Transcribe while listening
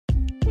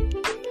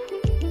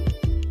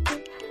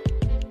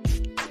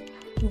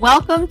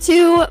Welcome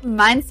to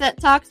Mindset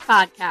Talks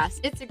Podcast.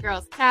 It's your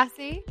girls,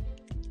 Cassie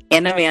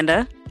and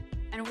Amanda.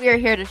 And we are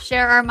here to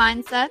share our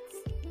mindsets,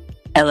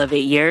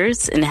 elevate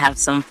yours, and have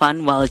some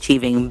fun while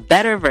achieving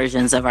better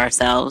versions of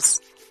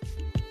ourselves.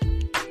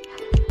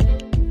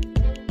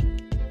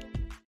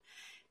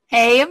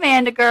 Hey,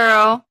 Amanda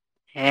girl.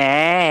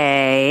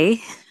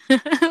 Hey.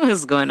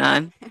 What's going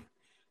on?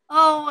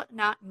 Oh,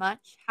 not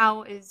much.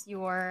 How is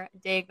your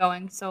day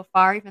going so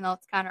far, even though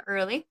it's kind of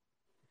early?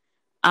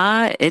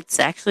 It's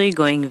actually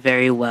going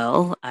very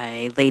well.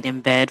 I laid in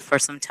bed for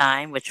some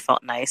time, which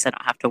felt nice. I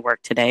don't have to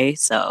work today,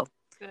 so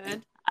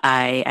good.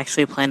 I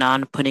actually plan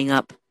on putting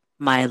up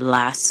my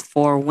last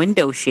 4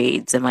 window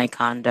shades in my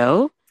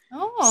condo.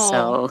 Oh.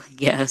 So,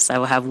 yes, I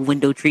will have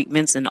window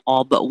treatments in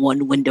all but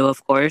one window,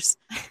 of course.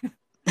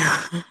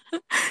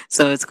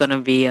 So it's going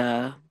to be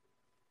a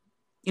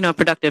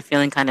productive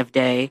feeling kind of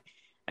day.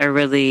 I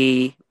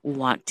really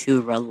want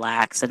to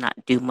relax and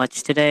not do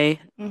much today.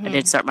 Mm-hmm. I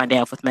did start my day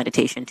off with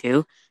meditation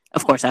too.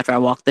 Of course, after I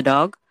walked the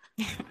dog.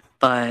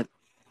 But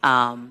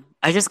I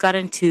just got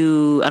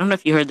into, I don't know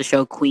if you heard the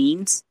show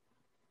Queens.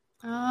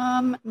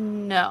 No,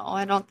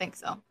 I don't think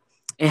so.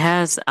 It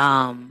has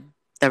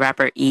the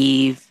rapper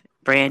Eve,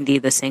 Brandy,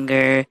 the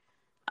singer,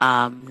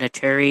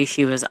 Naturi.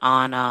 She was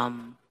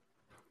on,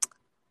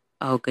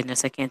 oh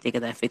goodness, I can't think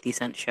of that 50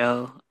 Cent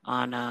show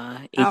on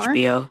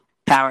HBO.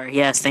 Power,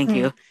 yes, thank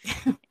you.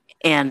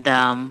 And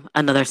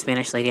another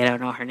Spanish lady, I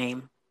don't know her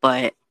name,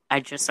 but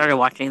I just started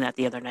watching that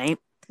the other night.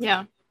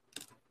 Yeah.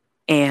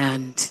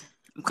 And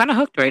I'm kind of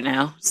hooked right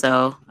now.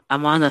 So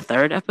I'm on the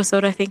 3rd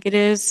episode, I think it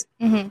is.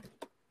 Mm-hmm.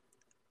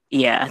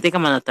 Yeah, I think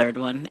I'm on the 3rd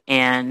one.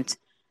 And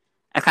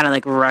I kind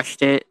of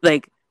rushed it.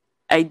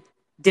 I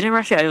didn't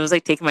rush it. I was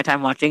taking my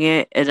time watching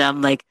it. And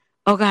I'm like,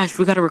 oh gosh,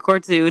 we got to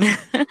record soon.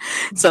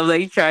 So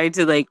I'm trying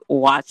to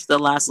watch the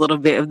last little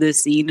bit of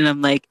this scene. And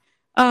I'm like,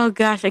 oh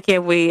gosh, I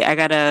can't wait. I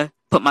got to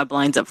put my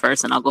blinds up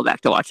first and I'll go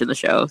back to watching the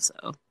show. So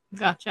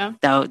gotcha.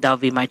 That'll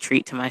be my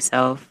treat to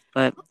myself.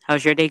 But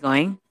how's your day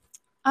going?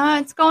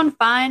 It's going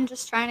fine.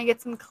 Just trying to get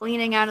some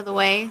cleaning out of the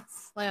way.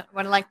 It's what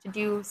I like to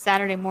do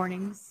Saturday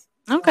mornings.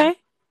 Okay.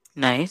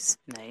 Nice.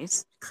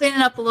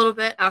 Cleaning up a little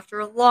bit after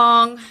a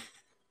long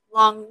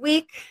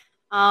week.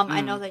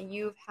 I know that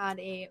you've had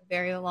a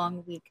very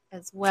long week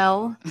as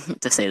well.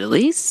 To say the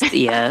least,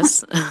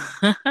 yes.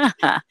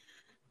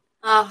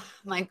 Oh,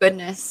 my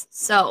goodness.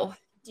 So,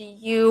 do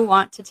you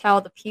want to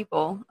tell the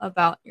people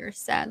about your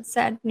sad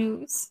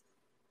news?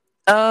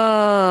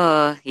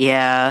 Oh,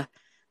 yeah.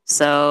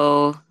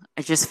 So,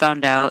 I just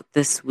found out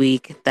this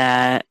week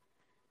that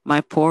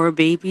my poor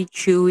baby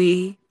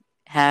Chewy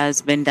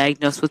has been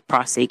diagnosed with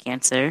prostate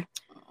cancer.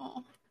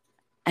 Oh.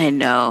 I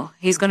know.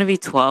 He's going to be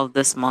 12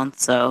 this month,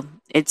 so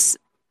it's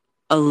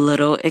a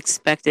little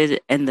expected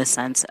in the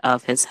sense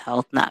of his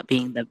health not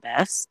being the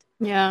best.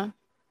 Yeah.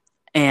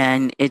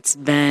 And it's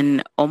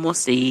been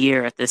almost a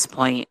year at this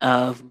point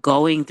of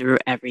going through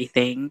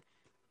everything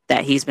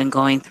that he's been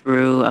going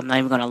through. I'm not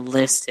even going to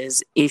list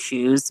his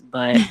issues,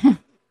 but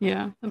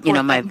yeah,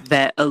 my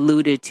vet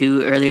alluded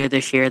to earlier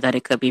this year that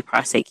it could be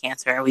prostate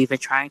cancer. And we've been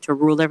trying to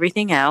rule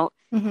everything out.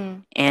 Mm-hmm.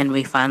 And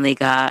we finally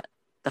got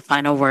the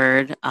final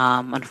word.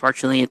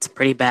 Unfortunately, it's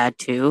pretty bad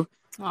too.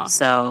 Oh.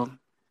 So,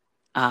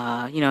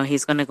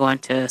 he's going to go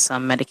into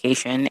some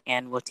medication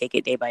and we'll take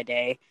it day by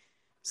day.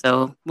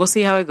 So we'll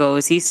see how it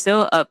goes. He's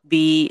still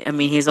upbeat. I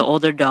mean, he's an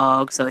older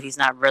dog, so he's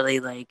not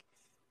really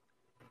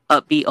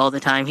upbeat all the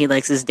time. He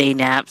likes his day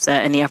naps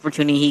at any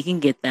opportunity he can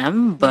get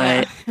them,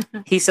 but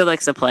he still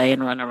likes to play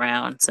and run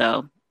around.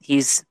 So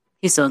he's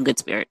still in good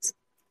spirits.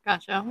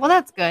 Gotcha. Well,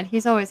 that's good.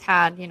 He's always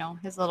had,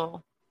 his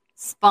little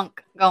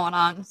spunk going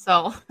on.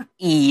 So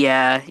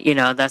yeah,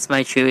 that's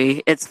my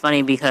Chewy. It's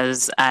funny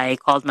because I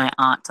called my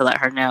aunt to let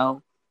her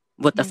know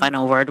what the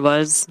final word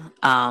was,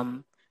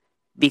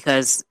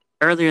 because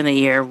earlier in the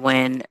year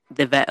when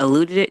the vet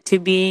alluded it to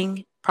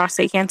being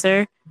prostate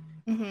cancer,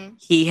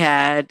 he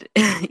had,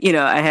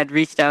 I had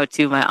reached out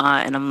to my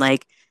aunt and I'm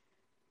like,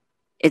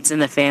 it's in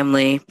the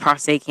family.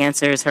 Prostate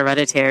cancer is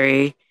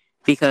hereditary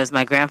because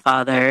my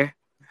grandfather,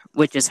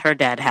 which is her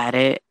dad, had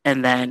it.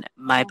 And then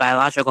my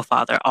biological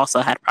father also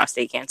had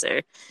prostate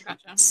cancer.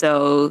 Gotcha.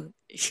 So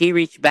she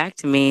reached back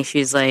to me.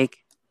 She's like,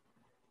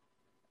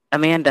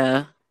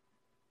 Amanda,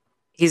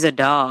 he's a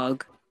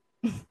dog.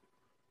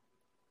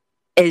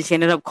 And she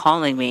ended up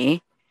calling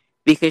me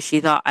because she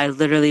thought I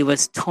literally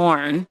was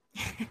torn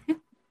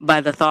by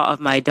the thought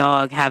of my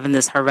dog having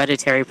this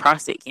hereditary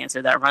prostate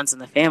cancer that runs in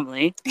the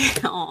family.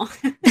 And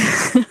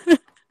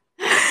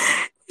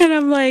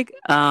I'm like,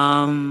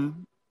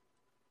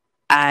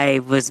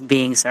 I was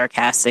being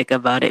sarcastic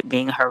about it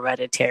being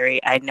hereditary.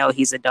 I know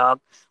he's a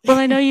dog. Well,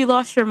 I know you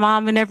lost your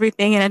mom and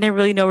everything, and I didn't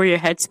really know where your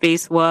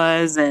headspace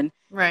was. And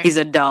he's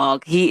a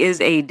dog. He is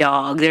a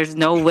dog. There's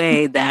no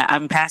way that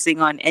I'm passing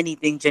on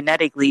anything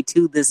genetically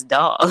to this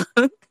dog.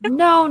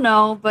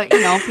 No, but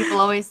people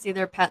always see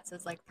their pets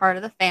as part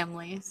of the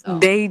family. So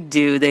They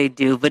do.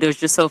 But it was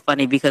just so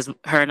funny because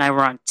her and I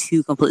were on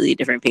 2 completely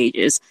different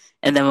pages.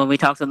 And then when we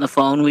talked on the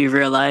phone, we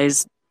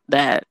realized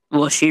that,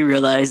 she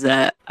realized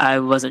that I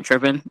wasn't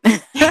tripping.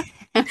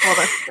 Well,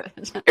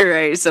 that's good.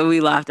 Right. So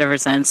we laughed ever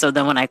since. So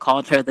then when I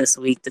called her this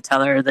week to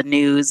tell her the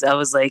news, I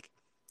was like,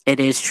 it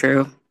is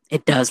true.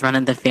 It does run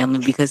in the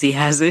family because he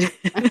has it.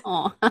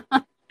 Oh,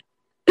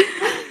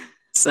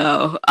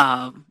 So,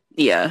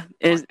 yeah,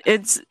 it's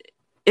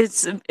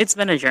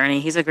been a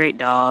journey. He's a great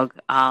dog.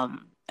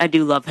 I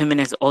do love him in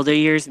his older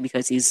years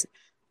because he's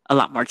a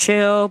lot more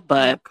chill,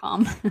 but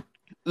calm.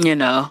 you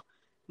know,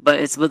 but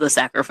it's with a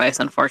sacrifice,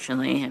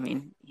 unfortunately. I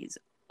mean, he's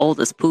old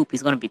as poop.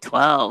 He's going to be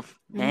 12.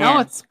 No,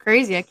 Man. it's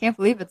crazy. I can't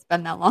believe it's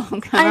been that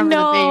long. I I remember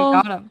the day you know.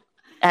 got him.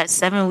 At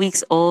 7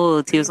 weeks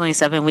old, he was only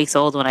 7 weeks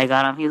old when I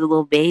got him. He was a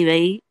little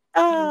baby. It's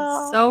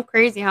Oh. so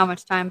crazy how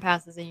much time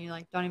passes and you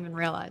like don't even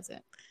realize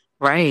it.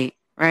 Right,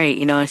 right.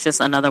 It's just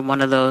another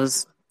one of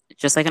those,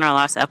 just like in our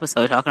last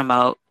episode talking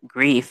about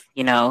grief,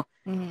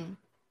 Mm-hmm.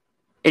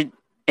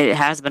 it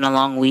has been a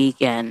long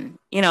week, and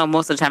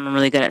most of the time I'm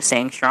really good at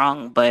staying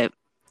strong, but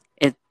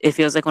it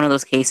feels like one of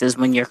those cases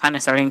when you're kind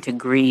of starting to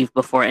grieve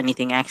before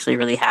anything actually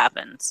really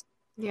happens.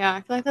 Yeah,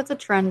 I feel like that's a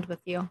trend with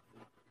you.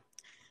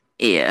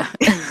 Yeah.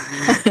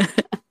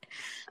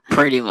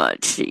 Pretty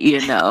much,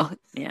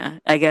 Yeah.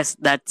 I guess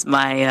that's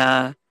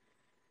my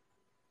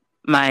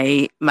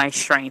my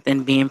strength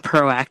in being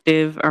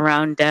proactive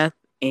around death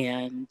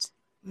and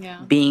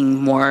being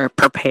more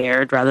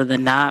prepared rather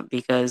than not,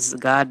 because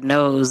God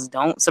knows,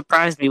 don't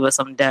surprise me with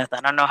some death.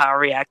 I don't know how I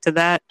react to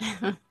that.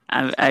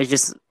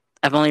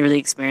 I've only really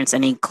experienced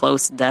any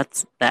close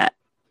deaths that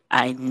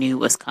I knew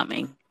was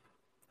coming.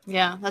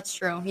 Yeah, that's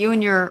true. You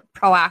and your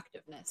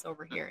proactiveness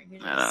over here.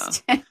 You're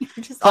just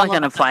if I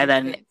can apply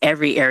that in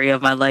every area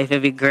of my life,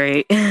 it'd be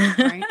great.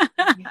 Right?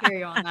 I hear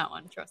you on that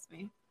one, trust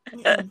me.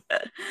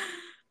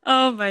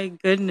 Oh my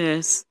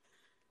goodness.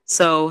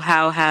 So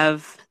how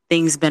have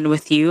things been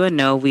with you? I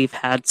know we've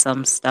had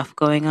some stuff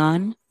going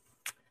on.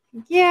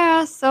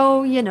 Yeah,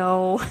 so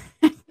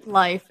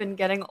life and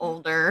getting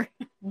older.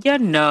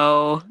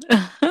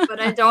 But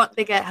I don't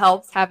think it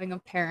helps having a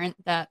parent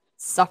that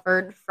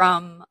suffered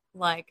from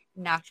like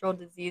natural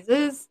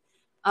diseases.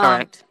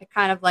 Correct. It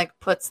kind of like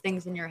puts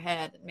things in your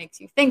head and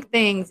makes you think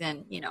things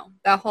and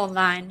that whole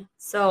line.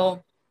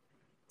 So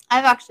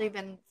I've actually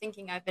been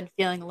thinking I've been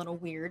feeling a little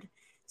weird.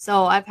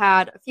 So I've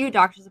had a few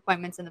doctor's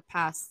appointments in the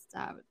past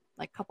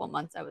like couple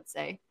months, I would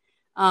say.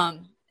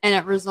 And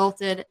it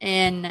resulted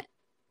in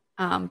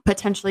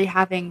potentially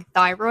having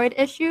thyroid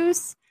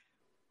issues.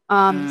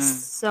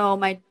 So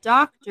my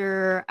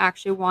doctor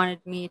actually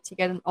wanted me to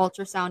get an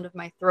ultrasound of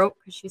my throat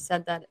because she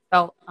said that it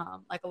felt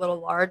like a little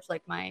large,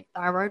 like my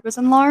thyroid was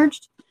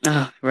enlarged.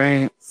 Oh,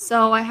 right.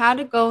 So I had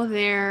to go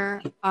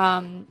there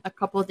a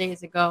couple of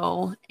days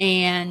ago,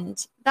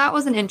 and that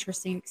was an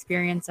interesting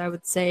experience, I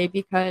would say,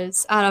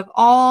 because out of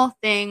all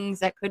things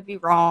that could be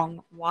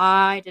wrong,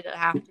 why did it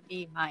have to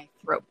be my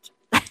throat?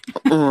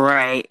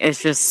 Right.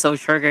 It's just so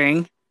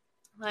triggering.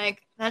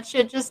 Like, that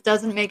shit just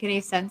doesn't make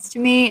any sense to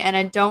me, and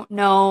I don't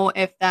know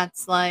if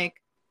that's,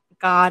 like,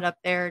 God up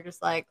there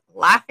just, like,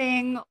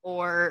 laughing,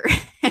 or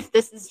if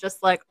this is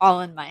just, like,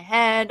 all in my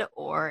head,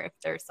 or if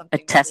there's something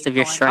a test of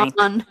your strength.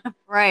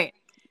 Right.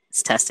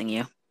 It's testing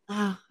you.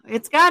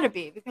 It's gotta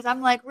be, because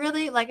I'm like,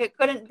 really? Like, it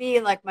couldn't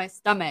be, like, my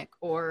stomach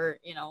or,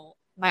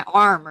 my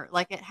arm, or,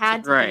 like, it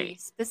had to be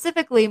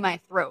specifically my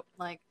throat.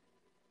 Like,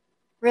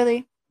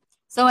 really?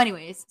 So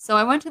anyways,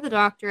 I went to the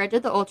doctor, I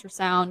did the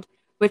ultrasound,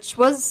 which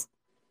was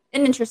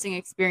an interesting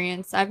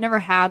experience. I've never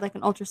had like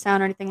an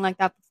ultrasound or anything like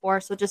that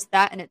before, so just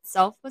that in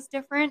itself was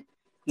different.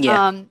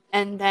 Yeah.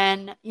 And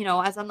then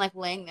as I'm like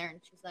laying there and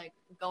she's like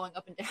going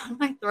up and down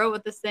my throat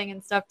with this thing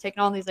and stuff,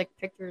 taking all these like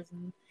pictures,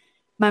 and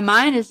my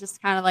mind is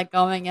just kind of like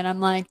going, and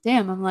I'm like,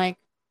 damn, I'm like,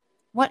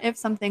 what if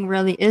something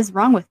really is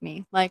wrong with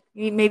me? Like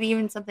maybe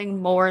even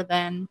something more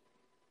than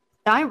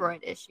thyroid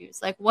issues.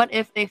 Like what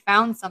if they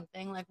found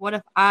something? Like what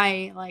if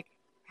I like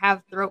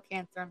have throat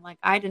cancer and like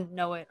I didn't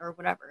know it or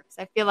whatever, because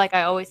I feel like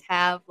I always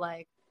have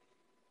like,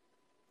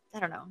 I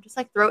don't know, just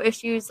like throat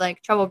issues,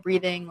 like trouble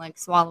breathing, like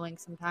swallowing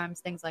sometimes,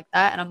 things like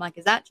that. And I'm like,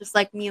 is that just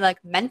like me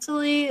like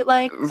mentally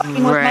like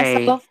fucking with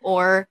myself,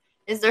 or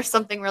is there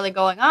something really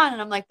going on?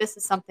 And I'm like, this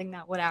is something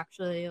that would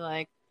actually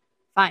like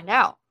find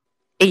out.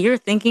 You're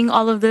thinking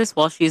all of this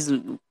while she's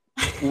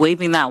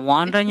waving that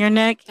wand on your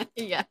neck?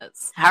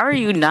 Yes. How are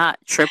you not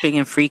tripping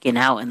and freaking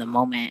out in the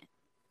moment?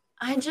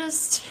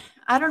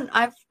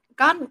 I've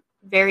gotten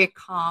very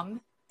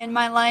calm in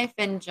my life,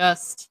 and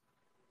just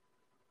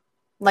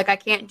like I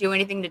can't do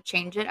anything to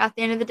change it at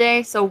the end of the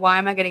day. So why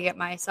am I going to get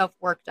myself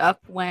worked up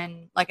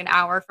when like an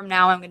hour from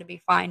now I'm going to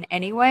be fine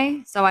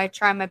anyway? So I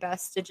try my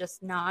best to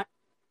just not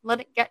let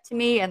it get to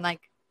me and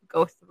like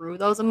go through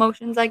those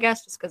emotions, I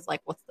guess, just because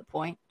like what's the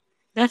point?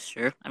 That's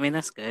true. I mean,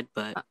 that's good,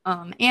 but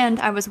and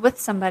I was with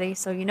somebody,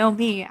 so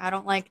me, I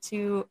don't like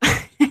to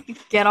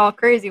get all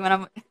crazy when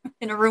I'm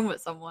in a room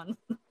with someone.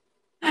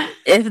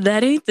 If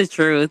that ain't the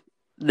truth,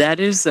 that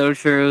is so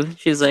true.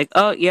 She's like,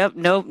 oh, yep,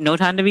 nope, no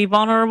time to be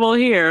vulnerable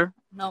here.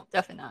 Nope,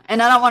 definitely not.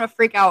 And I don't want to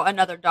freak out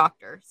another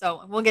doctor.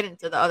 So we'll get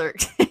into the other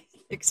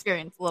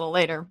experience a little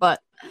later.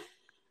 But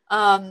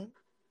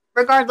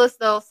regardless,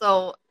 though,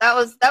 so that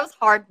was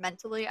hard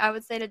mentally, I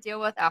would say, to deal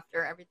with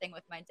after everything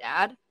with my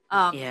dad.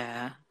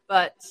 Yeah.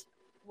 But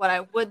what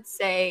I would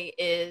say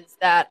is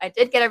that I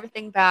did get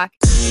everything back.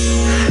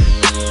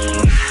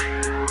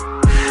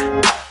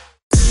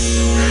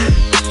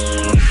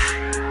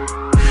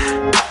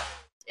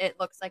 It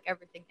looks like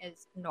everything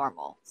is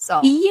normal.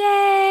 So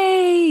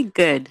Yay!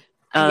 Good.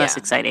 Oh, that's yeah.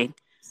 exciting.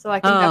 So I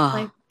can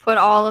definitely put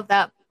all of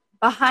that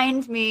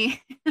behind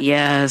me.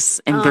 Yes,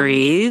 and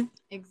breathe.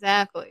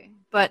 Exactly.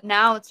 But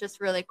now it's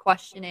just really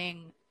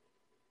questioning,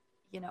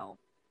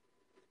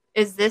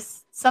 is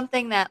this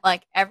something that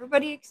like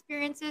everybody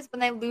experiences when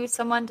they lose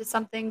someone to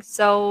something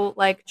so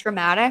like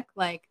traumatic?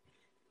 Like,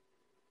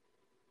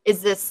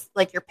 is this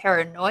like your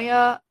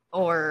paranoia,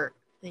 or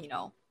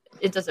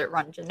does it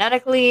run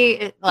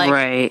genetically?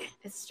 Right.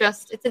 It's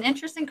an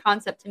interesting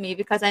concept to me,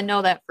 because I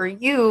know that for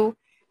you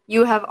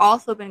have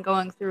also been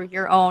going through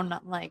your own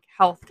like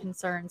health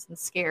concerns and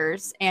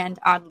scares, and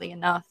oddly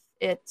enough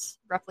it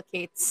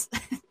replicates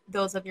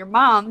those of your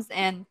mom's,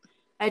 and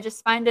I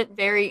just find it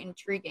very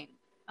intriguing.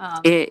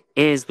 It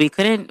is. We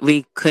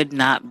could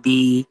not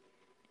be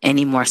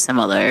any more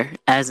similar,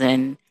 as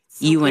in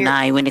So you weird. and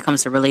I, when it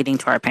comes to relating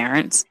to our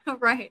parents.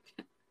 Right.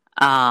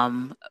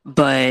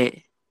 But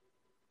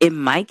in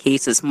my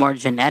case, it's more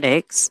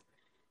genetics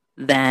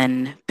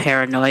than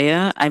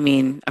paranoia. I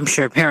mean, I'm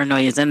sure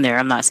paranoia is in there.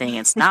 I'm not saying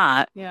it's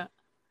not. Yeah.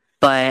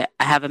 But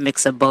I have a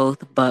mix of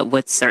both, but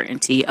with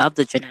certainty of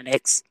the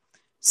genetics.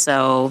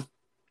 So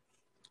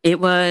it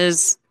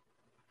was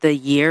the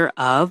year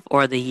of,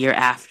 or the year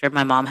after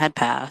my mom had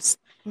passed.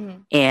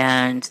 Mm.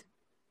 And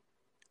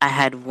I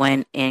had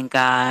went and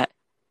got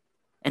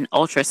an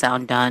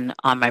ultrasound done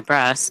on my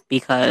breast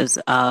because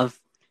of,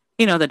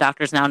 the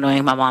doctors now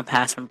knowing my mom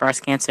passed from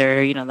breast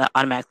cancer, that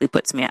automatically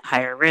puts me at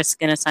higher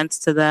risk in a sense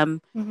to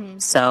them. Mm-hmm.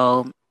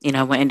 So,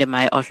 I went into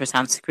my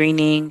ultrasound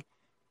screening.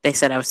 They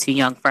said I was too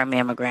young for a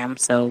mammogram,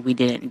 so we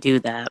didn't do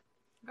that.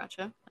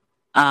 Gotcha.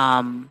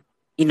 Along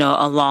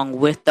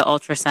with the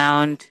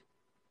ultrasound,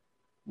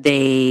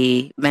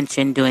 they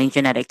mentioned doing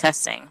genetic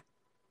testing.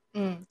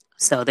 Mm.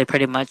 So they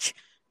pretty much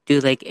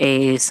do like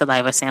a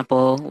saliva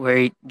sample where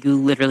you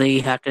literally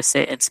have to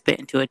sit and spit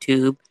into a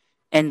tube,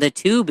 and the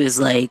tube is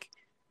like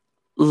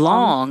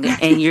long,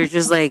 and you're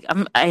just like,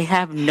 I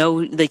have no,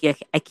 like,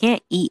 I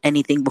can't eat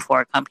anything before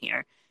I come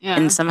here. Yeah.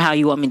 And somehow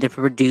you want me to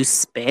produce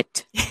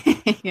spit.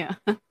 Yeah.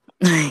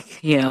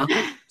 Like,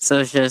 so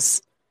it's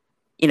just,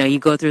 you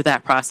go through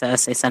that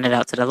process. They send it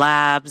out to the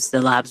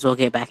labs will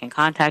get back in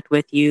contact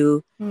with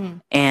you.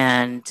 Mm.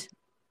 And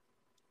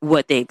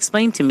what they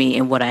explained to me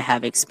and what I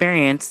have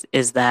experienced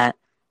is that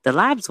the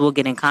labs will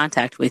get in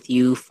contact with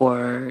you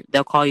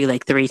they'll call you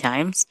like 3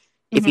 times.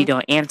 Mm-hmm. If you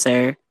don't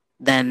answer,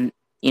 then,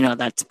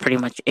 that's pretty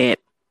much it.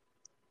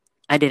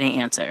 I didn't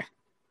answer.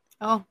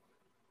 Oh.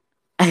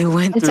 I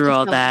went through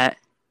all that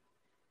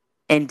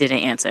and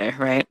didn't answer,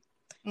 right?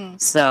 Mm.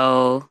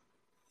 So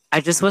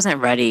I just wasn't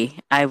ready.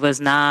 I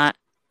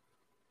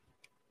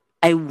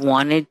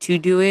wanted to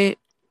do it,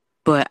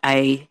 but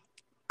I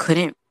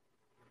couldn't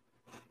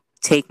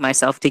take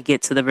myself to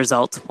get to the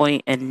results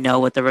point and know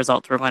what the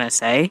results were going to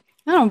say.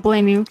 I don't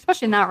blame you,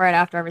 especially not right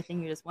after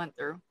everything you just went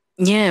through.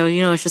 Yeah,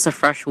 it's just a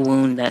fresh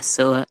wound that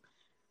still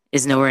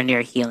is nowhere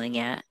near healing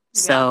yet. Yeah,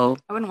 so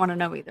I wouldn't want to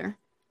know either.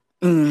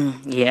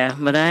 Yeah,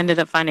 but I ended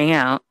up finding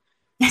out.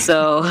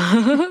 So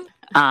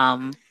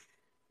I'm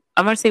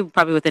going to say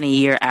probably within a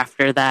year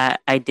after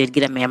that, I did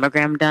get a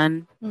mammogram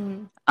done.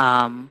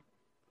 Mm.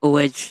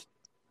 Which,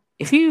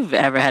 if you've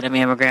ever had a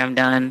mammogram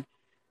done,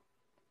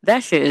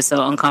 that shit is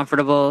so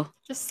uncomfortable.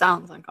 Just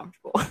sounds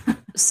uncomfortable.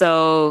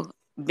 So,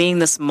 being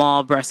the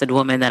small-breasted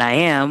woman that I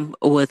am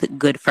with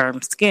good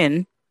firm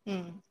skin,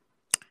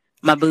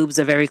 my boobs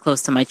are very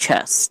close to my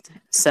chest.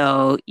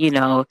 So,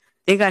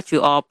 they got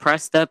you all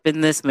pressed up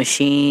in this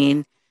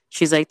machine.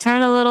 She's like,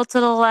 turn a little to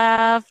the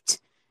left,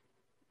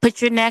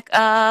 put your neck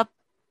up.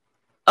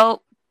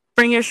 Oh,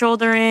 bring your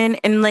shoulder in.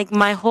 And like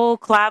my whole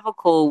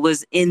clavicle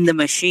was in the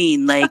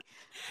machine. Like,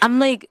 I'm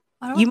like,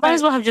 you might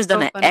as well have just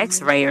done an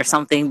x-ray or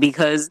something,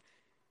 because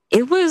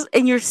it was,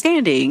 and you're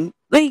standing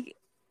like,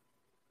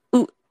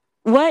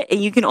 what?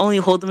 And you can only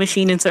hold the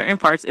machine in certain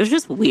parts. It was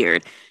just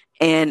weird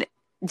and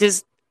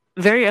just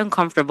very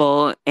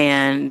uncomfortable.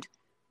 And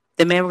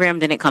the mammogram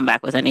didn't come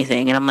back with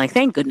anything. And I'm like,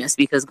 thank goodness,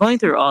 because going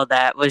through all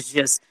that was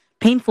just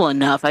painful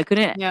enough. I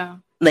couldn't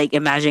like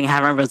imagine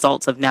having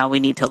results of now we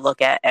need to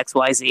look at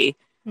XYZ.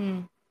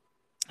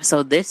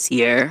 So this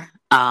year,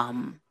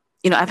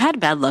 I've had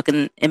bad luck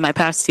in my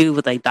past too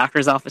with like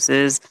doctor's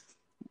offices.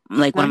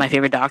 Like one of my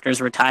favorite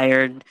doctors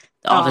retired.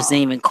 The office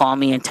didn't even call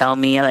me and tell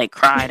me. I like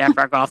cried after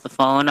I got off the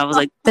phone. I was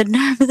like, the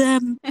nerve of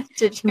them.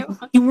 Did you?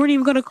 You weren't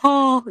even going to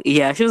call.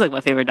 Yeah, she was like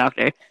my favorite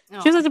doctor. She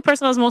was like the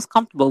person I was most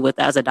comfortable with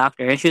as a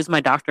doctor. And she was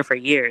my doctor for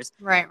years.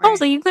 Right. I was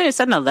like, you couldn't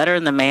send a letter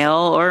in the mail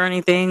or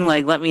anything.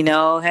 Like, let me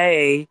know,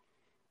 hey,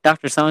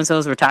 Dr. So-and-so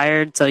is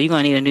retired, so you're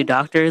going to need a new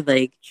doctor.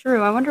 Like,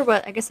 true. I wonder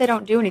I guess they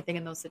don't do anything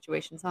in those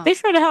situations, huh? They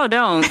sure the hell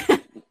don't.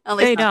 At least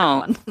they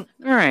don't. All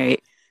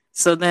right.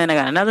 So then I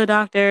got another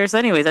doctor. So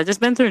anyways, I've just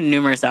been through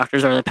numerous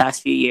doctors over the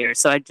past few years.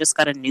 So I just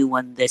got a new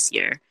one this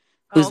year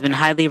who's been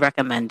highly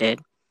recommended.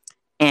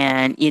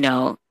 And,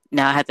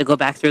 now I had to go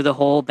back through the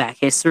whole back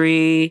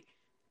history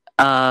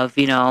of,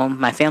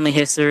 my family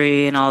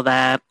history and all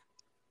that.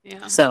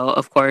 Yeah. So,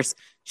 of course,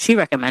 she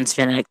recommends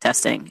genetic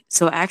testing.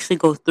 So I actually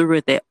go through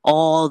with it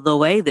all the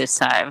way this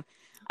time.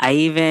 I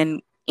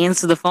even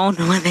answered the phone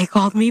when they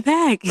called me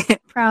back.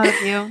 Proud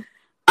of you.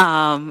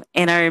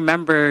 And I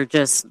remember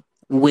just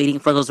waiting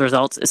for those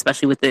results,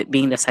 especially with it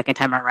being the second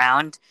time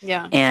around.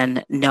 Yeah.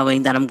 And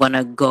knowing that I'm going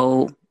to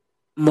go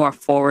more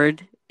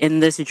forward in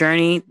this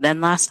journey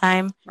than last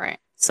time. Right.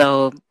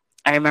 So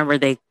I remember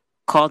they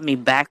called me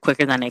back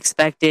quicker than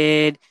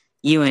expected.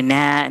 You and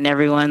Nat and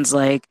everyone's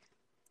like,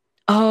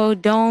 "Oh,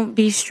 don't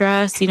be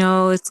stressed.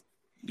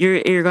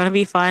 You're gonna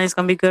be fine. It's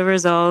gonna be good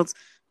results."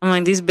 I'm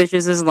like, these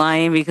bitches is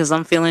lying because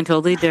I'm feeling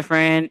totally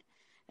different.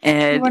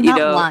 And We're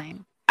not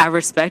lying. I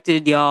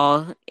respected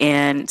y'all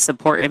and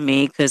supported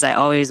me because I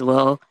always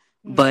will.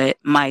 But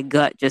my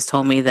gut just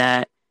told me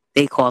that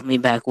they called me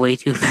back way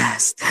too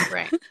fast.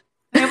 Right.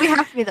 I mean, we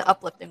have to be the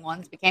uplifting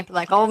ones. We can't be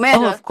like, "Oh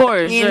man, of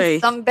course, right.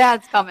 Some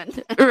bad's coming."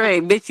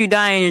 Right, bitch, you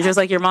dying. You're just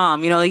like your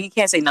mom. You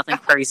can't say nothing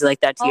crazy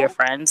like that to your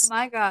friends.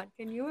 My God,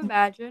 can you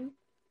imagine?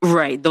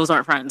 Right, those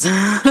aren't friends.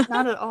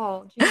 Not at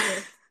all.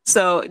 Jesus.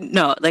 So,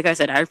 no, like I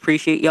said, I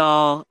appreciate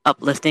y'all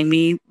uplifting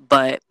me,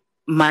 but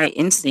my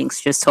instincts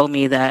just told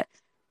me that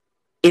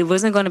it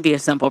wasn't going to be a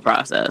simple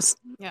process.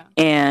 Yeah.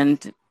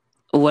 And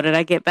what did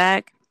I get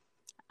back?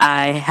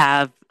 I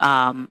have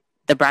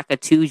the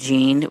BRCA2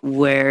 gene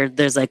where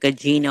there's like a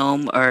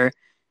genome or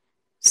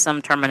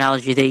some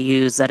terminology they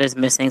use that is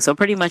missing. So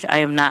pretty much I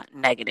am not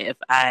negative.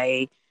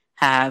 I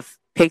have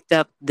picked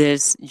up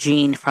this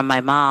gene from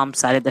my mom's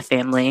side of the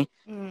family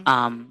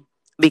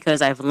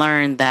because I've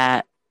learned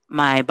that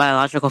my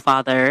biological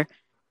father,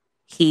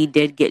 he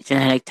did get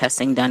genetic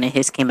testing done and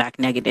his came back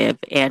negative.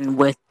 And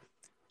with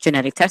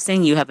genetic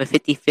testing, you have a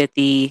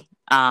 50-50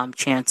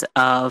 chance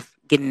of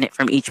getting it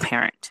from each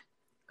parent.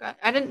 God,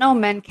 I didn't know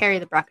men carry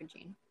the BRCA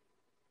gene.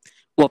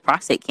 Well,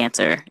 prostate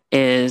cancer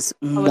is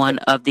one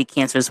of the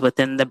cancers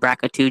within the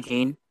BRCA2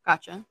 gene.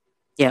 Gotcha.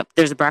 Yep,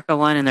 there's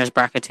BRCA1 and there's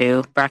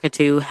BRCA2.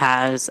 BRCA2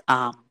 has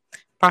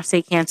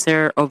prostate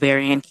cancer,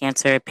 ovarian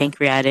cancer,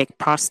 pancreatic,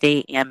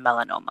 prostate, and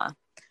melanoma.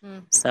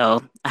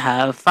 So I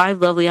have 5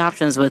 lovely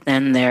options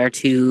within there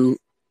to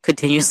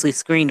continuously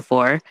screen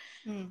for.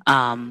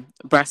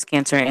 Breast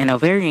cancer and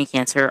ovarian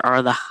cancer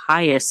are the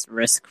highest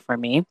risk for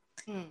me.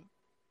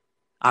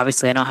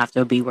 Obviously, I don't have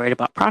to be worried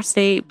about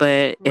prostate,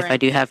 but if I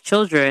do have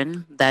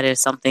children, that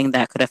is something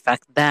that could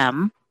affect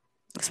them,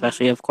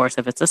 especially, of course,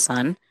 if it's a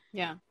son.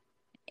 Yeah.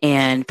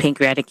 And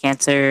pancreatic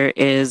cancer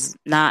is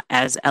not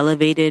as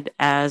elevated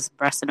as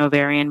breast and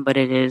ovarian, but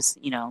it is,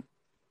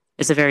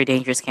 it's a very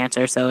dangerous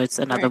cancer. So it's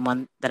another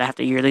one that I have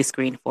to yearly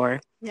screen for.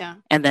 Yeah.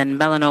 And then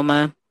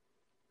melanoma,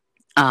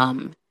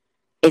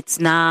 it's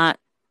not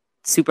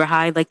super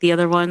high like the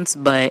other ones,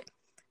 but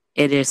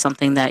it is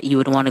something that you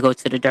would want to go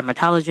to the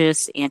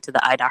dermatologist and to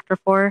the eye doctor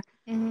for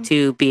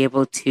to be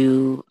able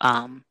to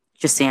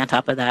just stay on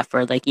top of that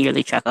for like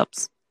yearly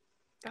checkups.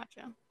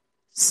 Gotcha.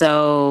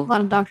 So a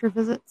lot of doctor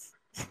visits.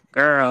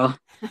 Girl,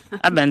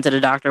 I've been to the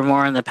doctor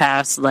more in the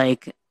past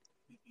like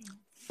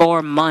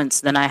 4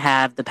 months than I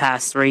have the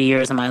past 3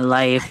 years of my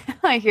life.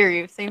 I hear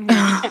you. Same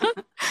here.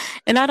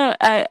 And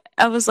I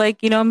was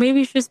like,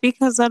 maybe it's just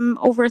because I'm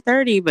over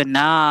 30, but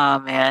nah,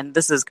 man,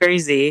 this is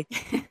crazy.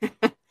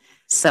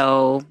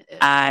 So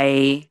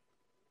I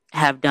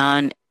have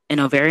done an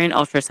ovarian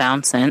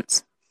ultrasound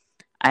since.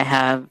 I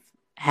have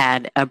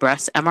had a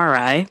breast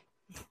MRI.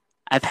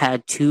 I've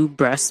had 2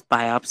 breast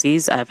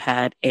biopsies. I've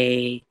had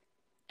a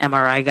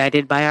MRI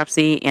guided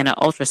biopsy and an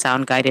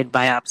ultrasound guided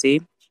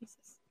biopsy.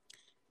 Jesus.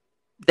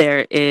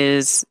 There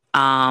is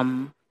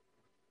now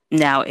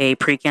a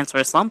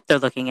precancerous lump they're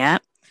looking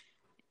at.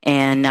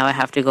 And now I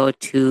have to go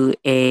to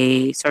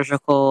a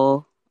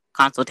surgical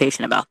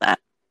consultation about that.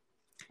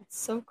 It's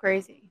so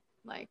crazy.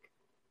 Like,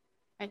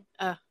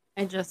 I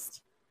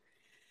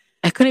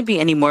couldn't be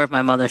any more of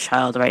my mother's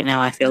child right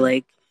now. I feel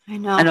like I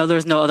know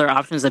there's no other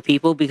options of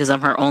people because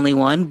I'm her only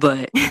one,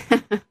 but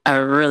I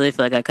really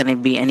feel like I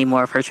couldn't be any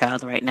more of her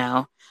child right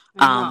now.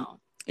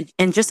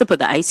 And just to put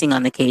the icing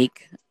on the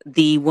cake,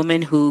 the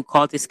woman who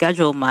called to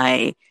schedule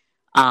my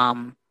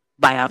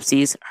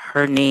biopsies,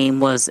 her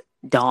name was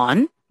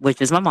Dawn,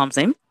 which is my mom's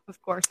name.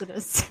 Of course it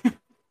is.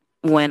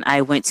 When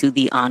I went to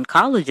the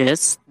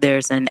oncologist,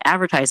 there's an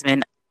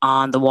advertisement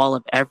on the wall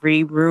of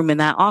every room in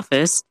that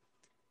office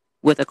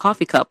with a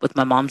coffee cup with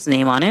my mom's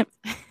name on it.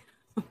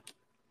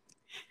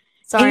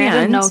 Sorry, I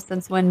didn't know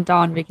since when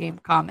Dawn became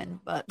common,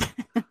 but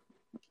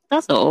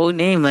that's an old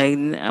name. Like,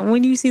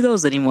 when do you see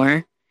those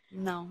anymore?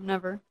 No,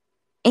 never.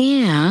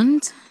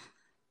 And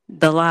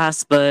the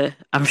last, but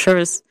I'm sure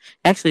it's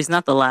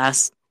not the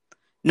last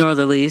nor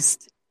the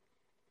least.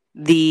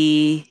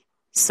 The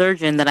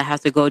surgeon that I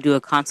have to go do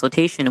a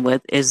consultation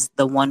with is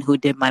the one who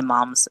did my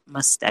mom's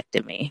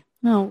mastectomy.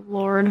 Oh,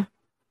 Lord.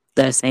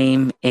 The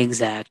same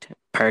exact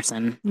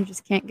person. You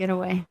just can't get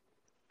away.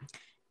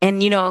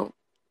 And,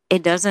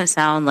 it doesn't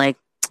sound like,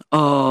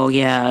 oh,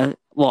 yeah,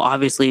 well,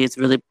 obviously it's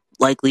really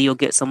likely you'll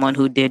get someone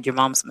who did your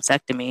mom's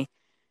mastectomy.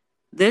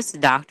 This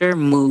doctor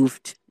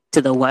moved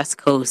to the West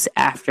Coast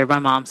after my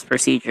mom's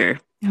procedure.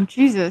 Oh,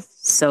 Jesus.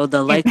 So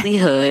the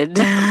likelihood,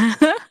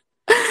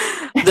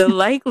 the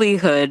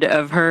likelihood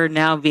of her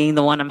now being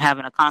the one I'm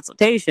having a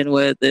consultation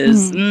with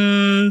is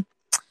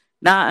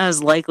not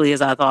as likely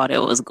as I thought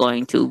it was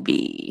going to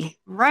be.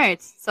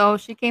 Right. So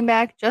she came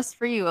back just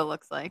for you, it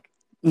looks like.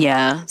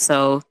 Yeah.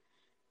 So,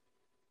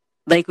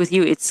 like with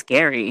you, it's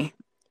scary.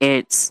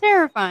 It's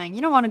terrifying.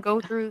 You don't want to go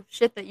through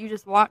shit that you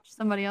just watched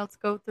somebody else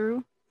go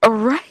through.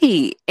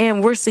 right.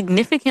 And we're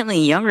significantly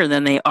younger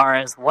than they are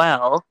as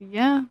well.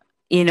 Yeah.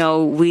 You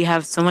know, we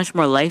have so much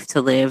more life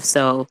to live.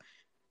 So,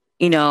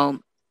 you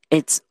know,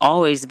 it's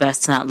always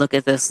best to not look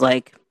at this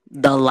like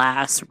the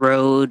last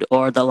road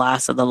or the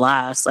last of the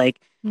last. Like,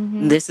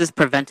 this is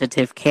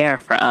preventative care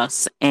for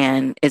us.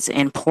 And it's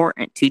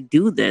important to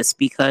do this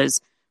because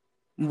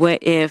what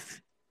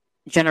if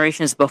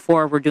generations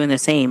before were doing the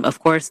same? Of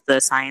course, the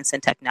science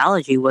and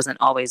technology wasn't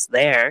always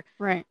there.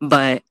 Right.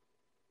 But,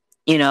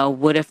 you know,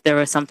 what if there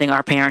was something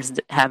our parents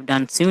have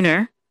done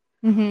sooner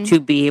to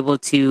be able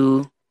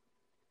to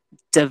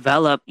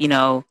develop, you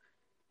know,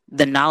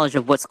 the knowledge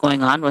of what's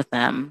going on with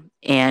them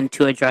and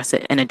to address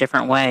it in a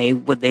different way?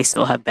 Would they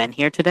still have been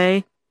here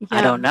today? Yeah.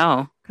 I don't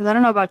know. Because I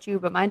don't know about you,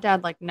 but my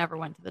dad like never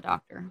went to the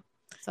doctor.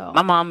 So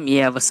my mom,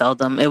 yeah, was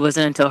seldom. It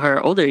wasn't until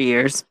her older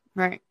years.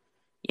 Right.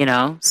 You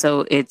know,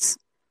 so it's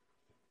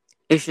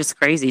just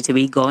crazy to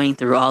be going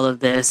through all of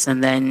this.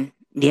 And then,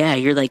 yeah,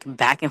 you're like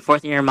back and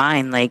forth in your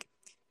mind. Like,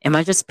 am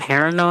I just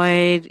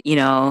paranoid? You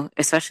know,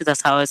 especially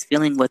that's how I was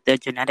feeling with the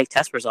genetic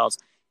test results.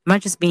 Am I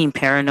just being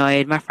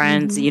paranoid? My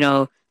friends, you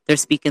know, they're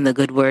speaking the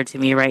good word to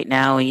me right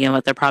now. And you know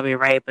what? They're probably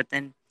right. But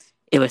then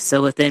it was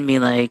still within me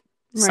like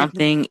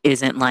something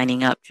isn't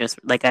lining up just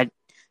like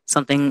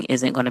something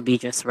isn't going to be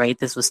just right.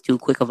 This was too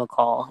quick of a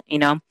call, you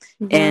know?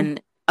 And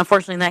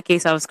unfortunately, in that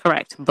case, I was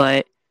correct.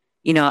 But,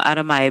 you know, out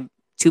of my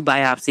 2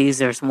 biopsies,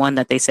 there's one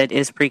that they said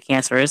is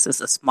precancerous. It's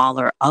the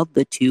smaller of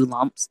the 2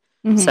 lumps.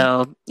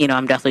 So, you know,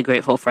 I'm definitely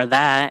grateful for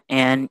that.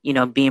 And, you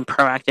know, being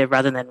proactive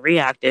rather than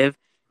reactive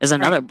is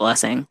another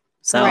blessing.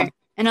 So,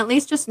 and at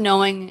least just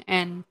knowing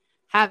and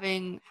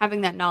having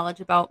that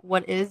knowledge about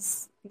what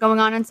is going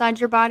on inside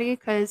your body,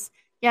 because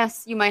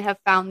yes, you might have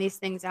found these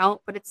things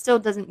out, but it still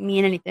doesn't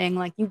mean anything.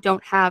 Like you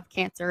don't have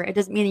cancer. It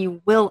doesn't mean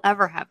you will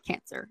ever have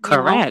cancer.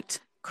 Correct.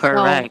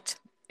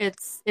 So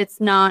it's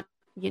not,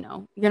 you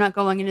know, you're not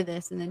going into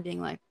this and then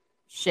being like,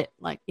 shit,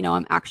 like, you know,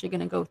 I'm actually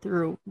going to go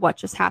through what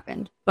just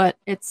happened. But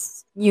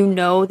it's, you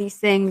know, these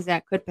things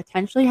that could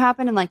potentially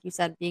happen. And like you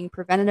said, being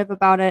preventative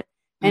about it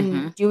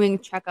and doing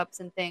checkups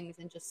and things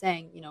and just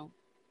saying, you know,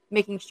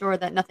 making sure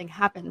that nothing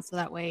happens. So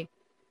that way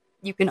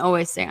you can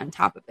always stay on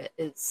top of it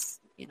is,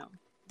 you know,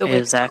 the way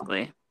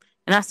exactly.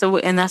 And that's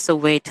the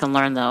way to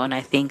learn though. And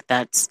I think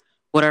that's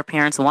what our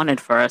parents wanted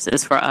for us,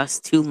 is for us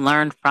to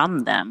learn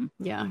from them.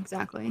 Yeah,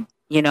 exactly.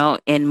 You know,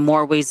 in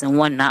more ways than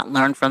one, not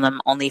learn from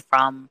them only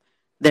from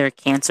their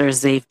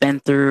cancers they've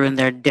been through and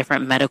their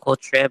different medical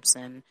trips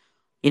and,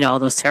 you know, all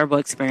those terrible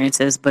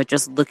experiences, but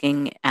just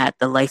looking at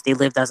the life they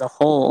lived as a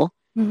whole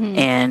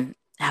and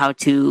how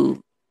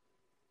to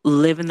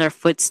live in their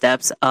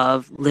footsteps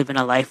of living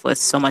a life with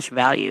so much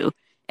value,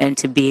 and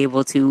to be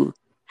able to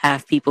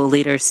have people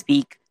later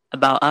speak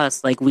about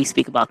us like we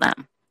speak about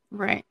them.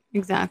 Right,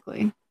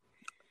 exactly.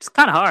 It's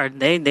kind of hard.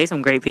 They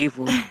some great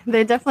people.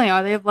 They definitely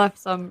are. They have left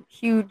some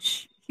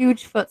huge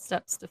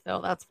footsteps to fill,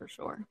 that's for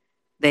sure.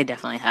 They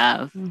definitely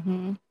have.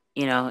 You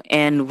know,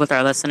 and with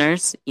our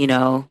listeners, you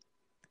know,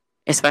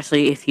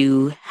 especially if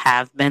you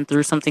have been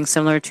through something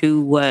similar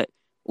to what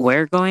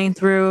we're going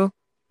through,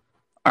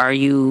 are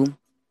you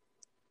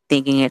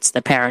thinking it's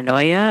the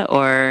paranoia,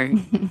 or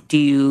do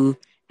you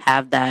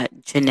have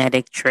that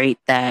genetic trait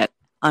that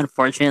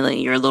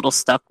unfortunately you're a little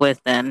stuck with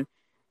and,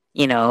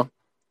 you know,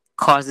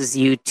 causes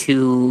you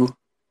to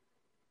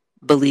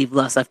believe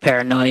less of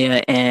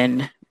paranoia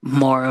and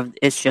more of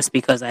it's just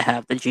because I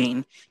have the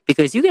gene?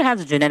 Because you can have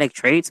the genetic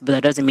traits, but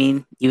that doesn't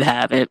mean you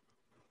have it.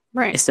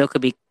 Right. It still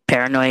could be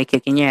paranoia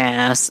kicking your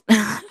ass.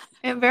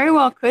 It very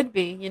well could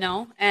be, you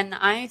know, and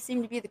I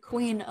seem to be the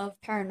queen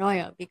of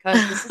paranoia because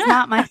this is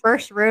not my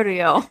first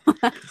rodeo.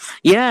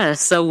 Yeah.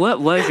 So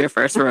what was your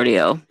first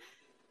rodeo?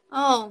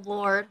 Oh,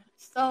 Lord.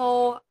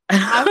 So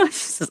she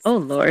says, oh,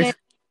 Lord.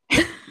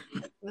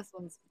 This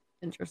one's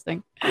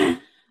interesting.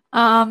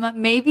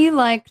 Maybe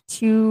like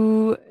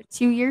two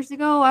years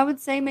ago, I would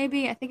say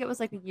maybe. I think it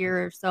was like a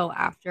year or so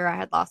after I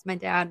had lost my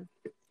dad.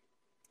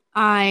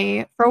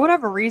 I, for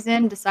whatever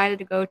reason, decided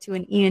to go to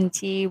an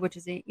ENT, which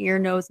is an ear,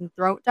 nose, and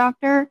throat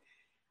doctor.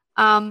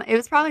 It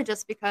was probably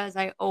just because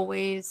I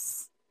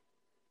always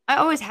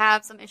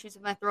have some issues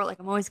with my throat. Like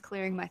I'm always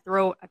clearing my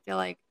throat. I feel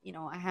like, you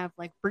know, I have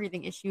like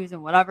breathing issues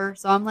and whatever.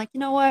 So I'm like, you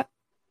know what?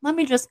 Let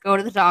me just go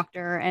to the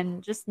doctor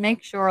and just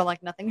make sure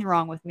like nothing's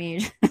wrong with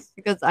me, just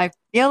because I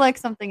feel like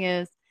something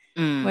is,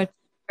 which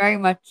very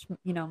much,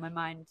 you know, my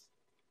mind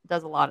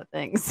does a lot of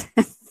things.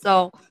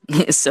 So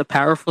it's a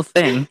powerful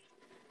thing.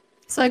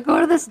 So I go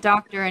to this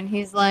doctor and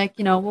he's like,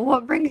 you know, well,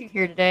 what brings you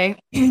here today?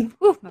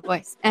 Whew, my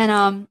voice. And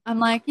I'm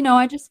like, you know,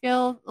 I just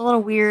feel a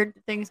little weird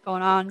things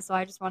going on. So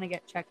I just want to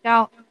get checked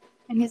out.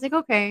 And he's like,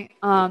 okay.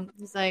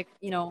 He's like,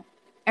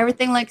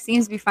 everything like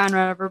seems to be fine, or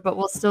whatever, but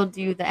we'll still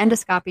do the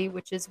endoscopy,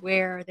 which is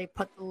where they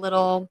put the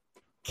little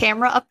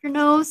camera up your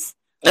nose.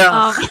 Um,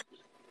 Oh,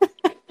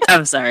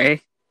 I'm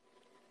sorry.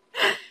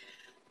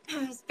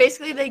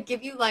 basically they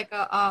give you like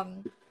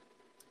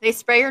they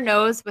spray your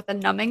nose with a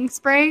numbing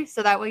spray,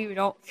 so that way you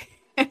don't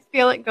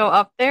feel it go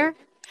up there.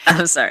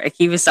 I'm sorry. I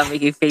keep stop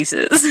making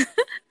faces.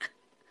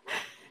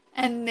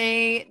 And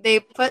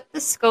they put the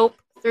scope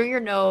through your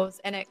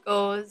nose, and it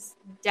goes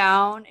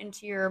down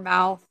into your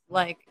mouth,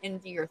 like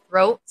into your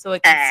throat, so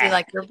it can see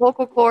like your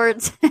vocal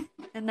cords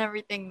and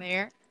everything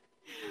there.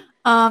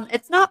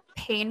 It's not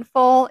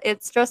painful,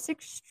 it's just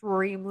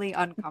extremely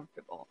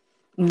uncomfortable.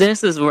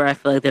 This is where I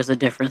feel like there's a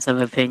difference of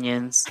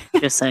opinions.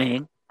 Just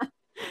saying.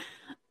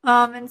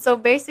 And so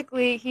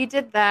basically he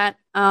did that.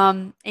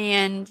 And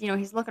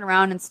he's looking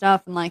around and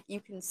stuff, and like you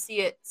can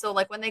see it. So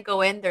like when they go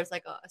in, there's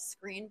like a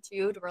screen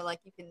too, to where like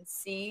you can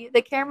see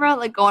the camera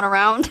like going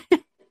around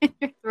in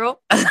your throat.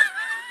 And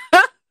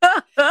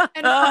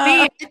for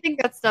me, I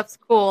think that stuff's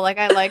cool. Like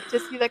I like to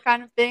see that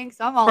kind of thing.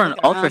 So I'm all For an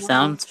looking around. I'm all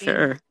ultrasound, seeing.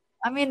 sure.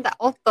 I mean, the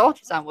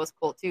ultrasound was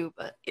cool too,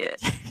 but Yeah.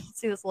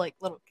 see this like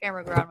little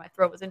camera go around my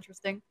throat was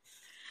interesting.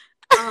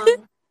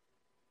 Um,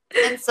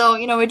 and so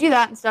we do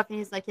that and stuff, and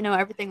he's like,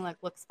 everything like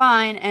looks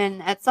fine.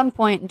 And at some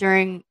point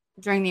during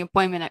the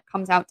appointment, it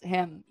comes out to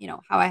him,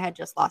 how I had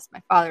just lost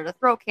my father to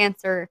throat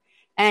cancer,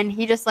 and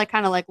he just like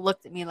kind of like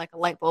looked at me like a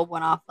light bulb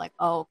went off, like,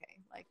 oh,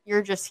 okay, like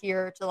you're just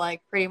here to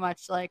like pretty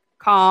much like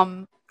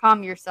calm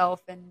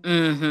yourself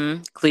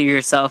and Clear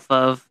yourself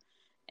of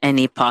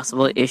any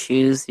possible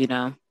issues,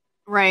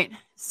 right.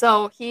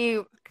 So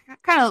he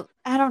kind of,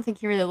 I don't think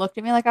he really looked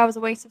at me like I was a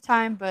waste of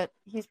time, but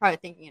he's probably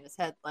thinking in his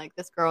head, like,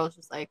 this girl is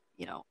just like,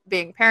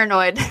 being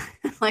paranoid.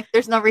 Like,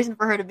 there's no reason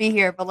for her to be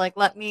here, but like,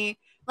 let me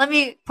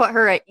put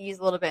her at ease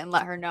a little bit and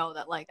let her know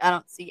that like I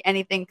don't see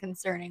anything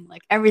concerning.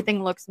 Like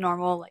everything looks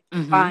normal, like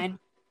you're fine.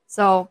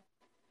 So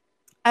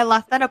I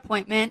left that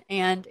appointment,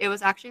 and it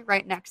was actually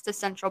right next to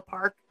Central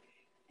Park.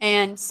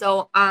 And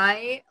so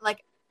I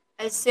like,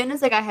 as soon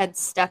as like I had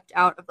stepped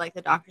out of like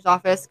the doctor's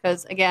office,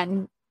 because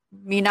again,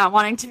 me not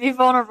wanting to be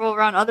vulnerable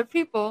around other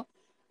people,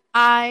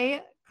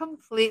 I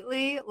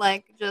completely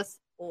like just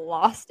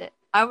lost it.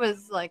 I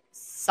was like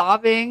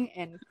sobbing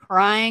and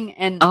crying,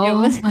 and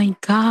Oh my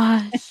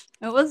gosh.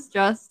 it was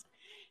just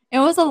it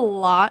was a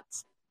lot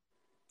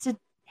to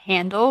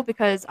handle,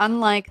 because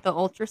unlike the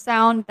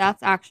ultrasound,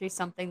 that's actually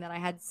something that I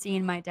had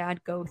seen my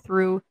dad go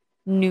through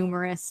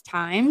numerous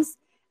times,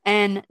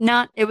 and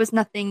not it was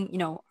nothing,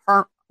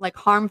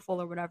 harmful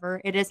or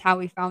whatever. It is how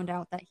we found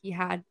out that he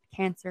had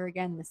cancer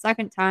again the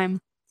second time.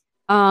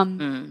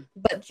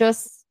 But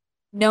just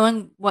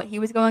knowing what he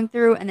was going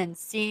through, and then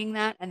seeing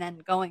that, and then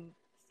going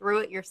through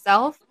it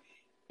yourself,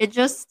 it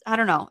just, I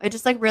don't know, it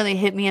just like really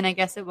hit me. And I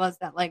guess it was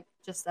that like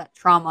just that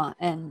trauma,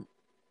 and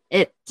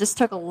it just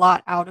took a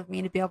lot out of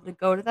me to be able to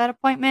go to that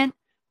appointment.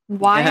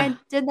 Why Yeah. I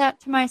did that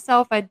to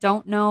myself, I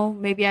don't know.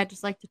 Maybe I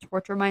just like to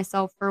torture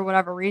myself for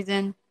whatever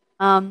reason.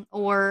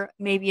 Or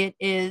maybe it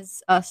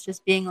is us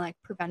just being like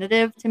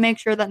preventative to make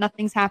sure that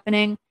nothing's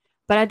happening.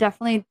 But I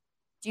definitely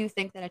do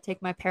think that I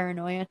take my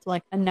paranoia to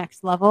like a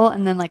next level,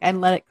 and then like I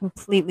let it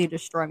completely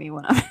destroy me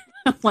when I'm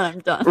when I'm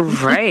done.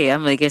 Right.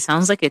 I'm like, it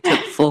sounds like it took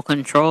full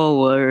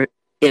control, where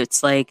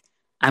it's like,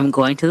 I'm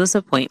going to this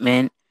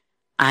appointment.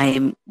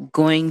 I'm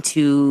going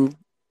to,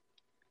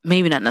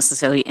 maybe not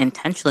necessarily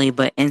intentionally,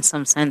 but in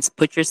some sense,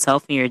 put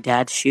yourself in your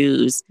dad's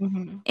shoes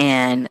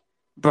and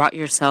brought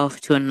yourself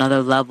to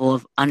another level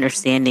of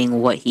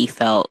understanding what he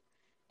felt,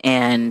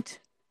 and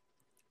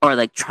or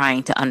like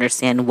trying to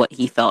understand what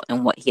he felt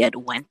and what he had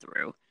went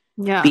through.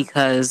 Yeah.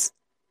 Because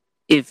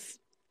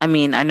I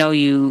know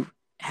you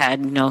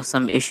had,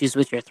 some issues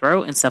with your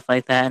throat and stuff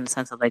like that, in the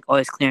sense of like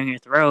always clearing your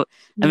throat.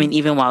 I mean,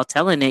 even while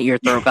telling it, your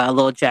throat got a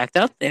little jacked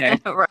up there.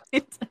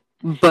 Right.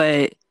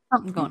 But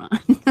something's going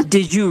on.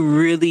 did you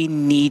really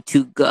need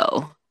to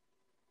go?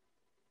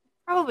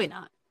 Probably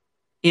not.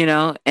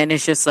 And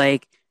it's just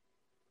like,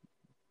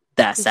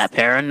 that's that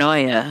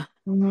paranoia.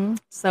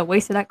 So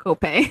wasted that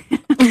copay.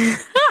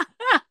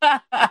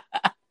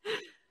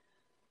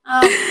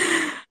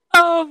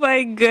 Oh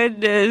my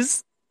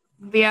goodness.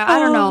 But yeah, I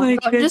don't know. My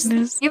But just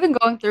goodness. even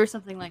going through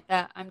something like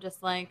that, I'm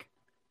just like,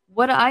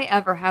 would I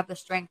ever have the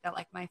strength that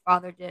like my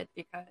father did?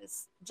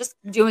 Because just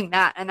doing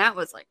that, and that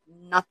was like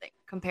nothing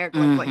compared to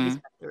like what he's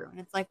been through. And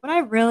it's like, would I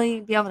really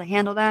be able to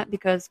handle that?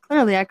 Because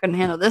clearly I couldn't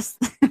handle this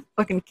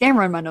fucking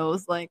camera in my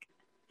nose. Like,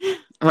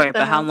 right,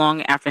 but how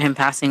long after him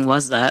passing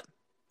was that?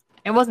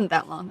 It wasn't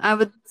that long. I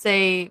would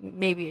say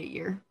maybe a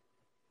year.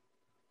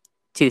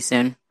 Too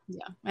soon.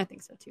 Yeah, I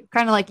think so too.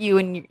 Kind of like you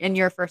in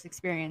your first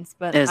experience,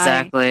 but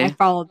exactly. I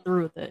followed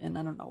through with it, and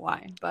I don't know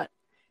why, but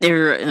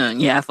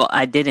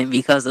I didn't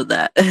because of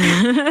that.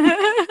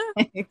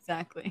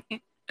 Exactly.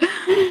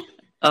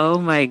 Oh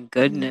my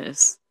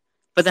goodness.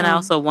 But then I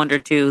also wonder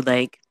too,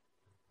 like,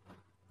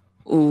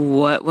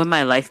 what would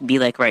my life be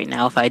like right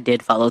now if I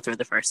did follow through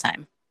the first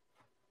time?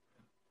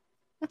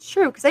 That's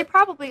true, because they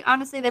probably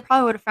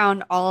would have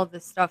found all of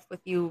this stuff with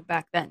you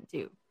back then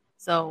too.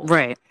 So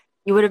right.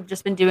 you would have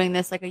just been doing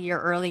this like a year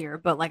earlier.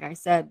 But like I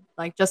said,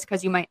 like just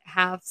because you might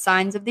have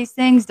signs of these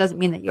things doesn't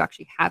mean that you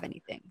actually have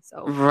anything.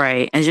 So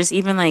Right. And just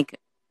even like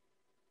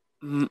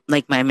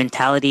my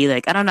mentality,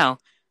 like I don't know.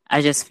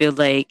 I just feel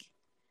like,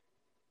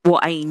 well,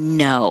 I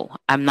know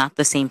I'm not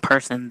the same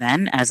person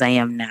then as I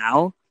am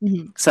now.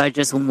 Mhm. So I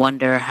just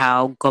wonder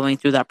how going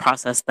through that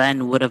process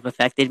then would have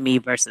affected me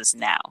versus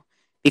now.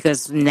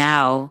 Because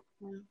now,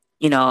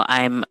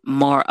 I'm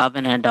more of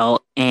an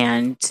adult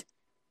and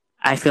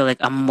I feel like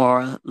I'm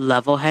more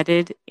level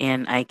headed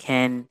and I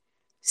can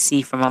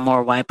see from a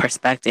more wide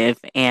perspective,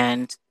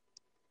 and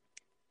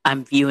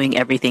I'm viewing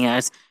everything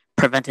as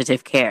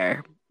preventative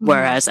care. Mhm.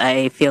 Whereas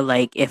I feel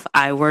like if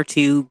I were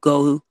to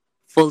go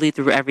fully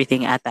through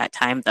everything at that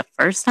time, the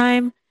first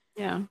time,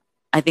 Yeah.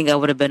 I think I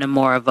would have been a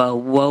more of a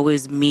woe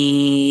is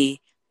me,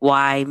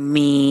 why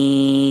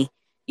me?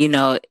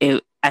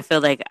 I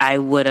feel like I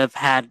would have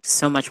had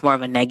so much more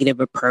of a negative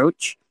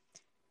approach.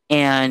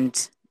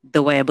 And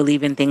the way I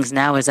believe in things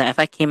now is that if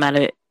I came at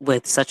it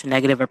with such a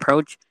negative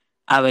approach,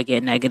 I would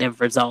get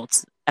negative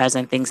results, as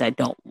in things I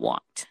don't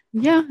want.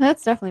 Yeah,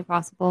 that's definitely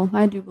possible.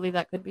 I do believe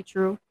that could be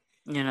true.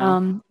 You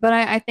know? But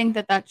I think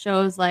that that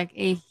shows like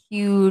a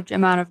huge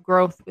amount of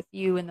growth with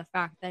you in the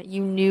fact that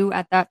you knew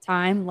at that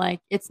time, like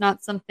it's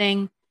not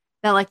something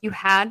that like you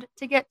had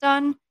to get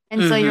done.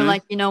 And so you're Mm-hmm.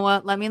 like, you know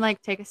what, let me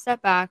like take a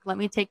step back. Let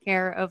me take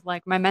care of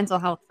like my mental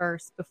health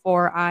first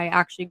before I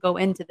actually go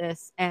into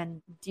this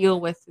and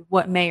deal with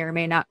what may or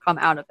may not come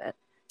out of it.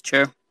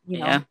 True. You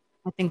Yeah. know,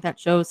 I think that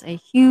shows a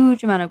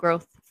huge amount of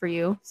growth for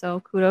you. So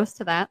kudos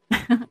to that.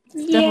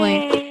 It's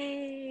definitely,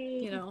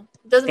 Yay!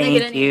 it doesn't make it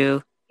Thank any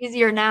you.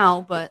 easier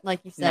now, but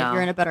like you said,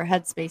 you're in No. a better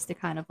headspace to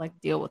kind of like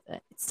deal with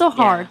it. It's still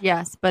hard, Yeah.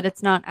 yes, but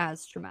it's not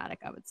as traumatic,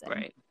 I would say.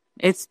 Right.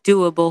 It's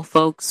doable,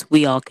 folks.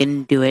 We all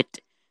can do it.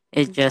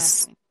 It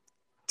just Exactly.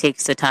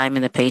 takes the time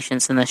and the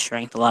patience and the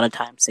strength a lot of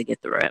times to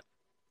get through it.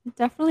 It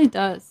definitely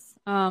does.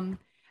 And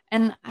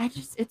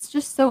it's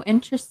just so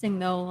interesting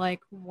though,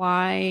 like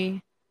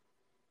why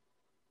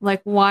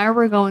are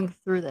we going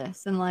through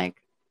this? And like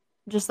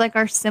just like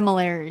our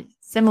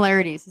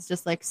similarities is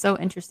just like so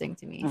interesting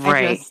to me.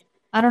 Right.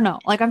 I don't know.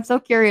 Like I'm so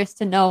curious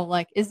to know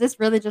like is this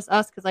really just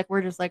us cuz like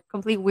we're just like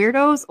complete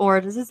weirdos or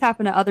does this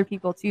happen to other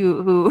people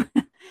too who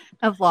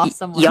have lost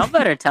someone? Y'all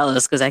better tell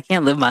us, because I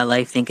can't live my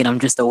life thinking I'm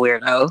just a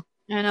weirdo.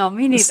 I know,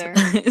 me neither.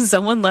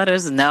 Someone let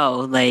us know.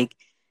 Like,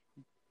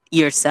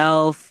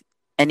 yourself,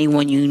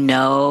 anyone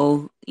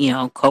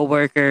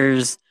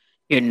coworkers,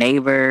 your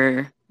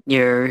neighbor,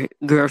 your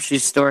grocery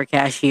store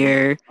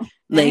cashier.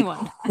 Like,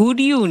 Anyone. who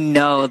do you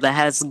know that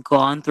has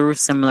gone through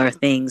similar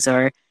things?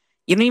 Or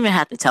you don't even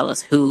have to tell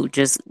us who.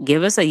 Just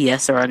give us a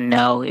yes or a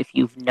no if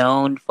you've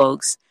known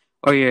folks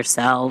or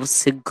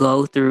yourselves to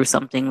go through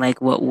something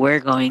like what we're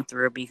going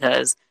through,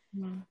 because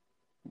Mm.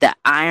 the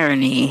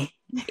irony,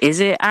 is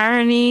it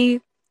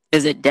irony?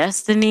 Is it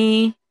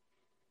destiny?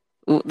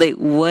 Like,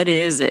 what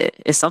is it?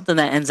 It's something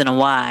that ends in a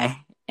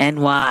Y.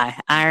 NY.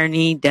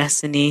 Irony,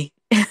 destiny.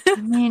 I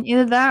mean,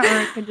 either that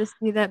or it could just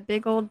be that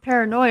big old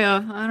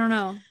paranoia. I don't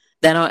know.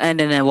 That don't end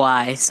in a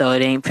Y, so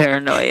it ain't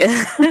paranoia.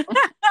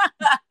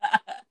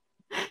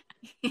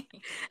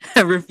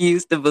 I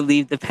refuse to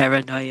believe the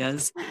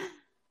paranoias.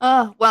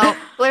 Well,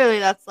 clearly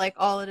that's like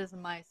all it is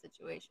in my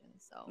situation.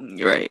 So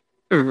Right.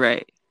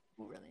 Right.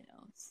 who really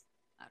knows?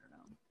 I don't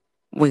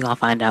know. We gonna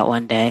find out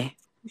one day.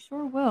 We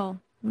sure will.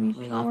 We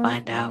We gonna sure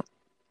find will. out.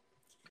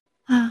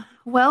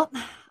 Well,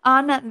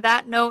 on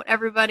that note,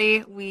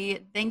 everybody, we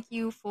thank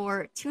you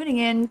for tuning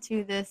in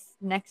to this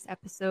next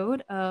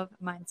episode of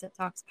Mindset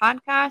Talks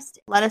podcast.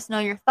 Let us know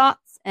your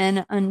thoughts.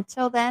 And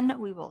until then,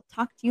 we will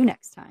talk to you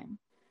next time.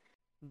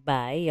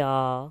 Bye,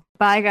 y'all.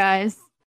 Bye, guys.